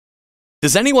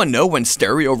Does anyone know when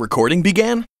stereo recording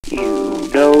began? You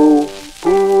know,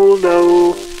 who'll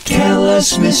know? Tell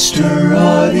us, Mr.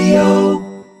 Audio.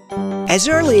 As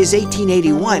early as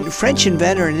 1881, French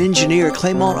inventor and engineer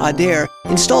Clement Ader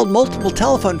installed multiple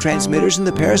telephone transmitters in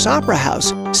the Paris Opera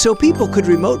House so people could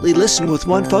remotely listen with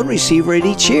one phone receiver at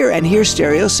each ear and hear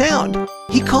stereo sound.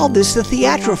 He called this the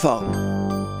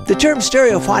Theatrophone. The term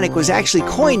stereophonic was actually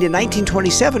coined in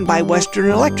 1927 by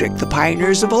Western Electric, the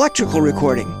pioneers of electrical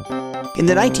recording. In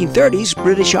the 1930s,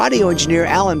 British audio engineer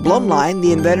Alan Blumlein,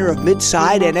 the inventor of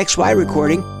mid-side and XY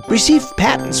recording, received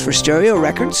patents for stereo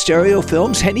records, stereo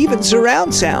films, and even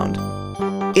surround sound.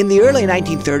 In the early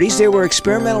 1930s, there were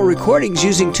experimental recordings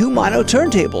using two mono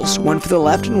turntables, one for the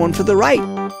left and one for the right,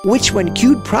 which, when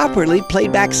cued properly,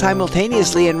 played back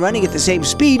simultaneously and running at the same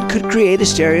speed, could create a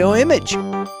stereo image.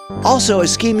 Also, a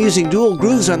scheme using dual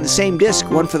grooves on the same disc,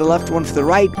 one for the left, one for the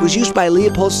right, was used by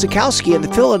Leopold Stokowski and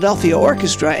the Philadelphia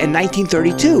Orchestra in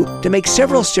 1932 to make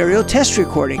several stereo test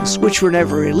recordings, which were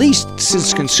never released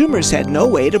since consumers had no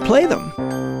way to play them.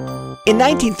 In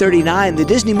 1939, the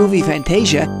Disney movie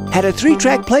Fantasia had a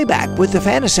 3-track playback with the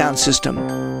Phanasound system.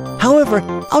 However,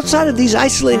 outside of these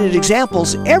isolated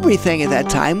examples, everything at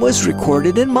that time was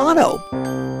recorded in mono.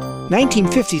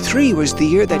 1953 was the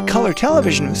year that color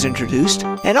television was introduced,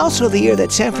 and also the year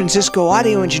that San Francisco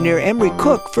audio engineer Emery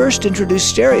Cook first introduced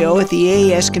stereo at the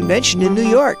AES convention in New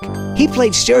York. He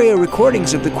played stereo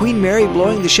recordings of the Queen Mary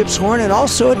blowing the ship's horn and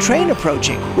also a train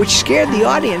approaching, which scared the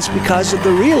audience because of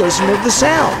the realism of the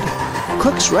sound.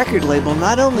 Cook's record label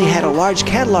not only had a large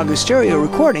catalog of stereo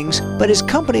recordings, but his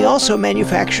company also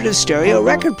manufactured a stereo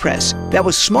record press that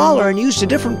was smaller and used a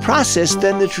different process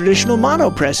than the traditional mono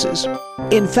presses.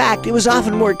 In fact, it was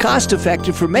often more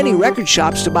cost-effective for many record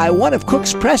shops to buy one of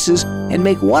Cook's presses and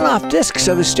make one-off discs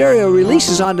of the stereo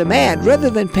releases on demand rather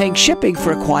than paying shipping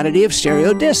for a quantity of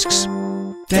stereo discs.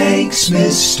 Thanks,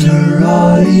 Mr.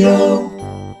 Audio.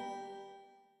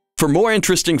 For more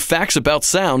interesting facts about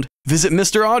sound, visit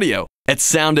Mr. Audio at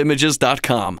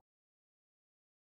soundimages.com.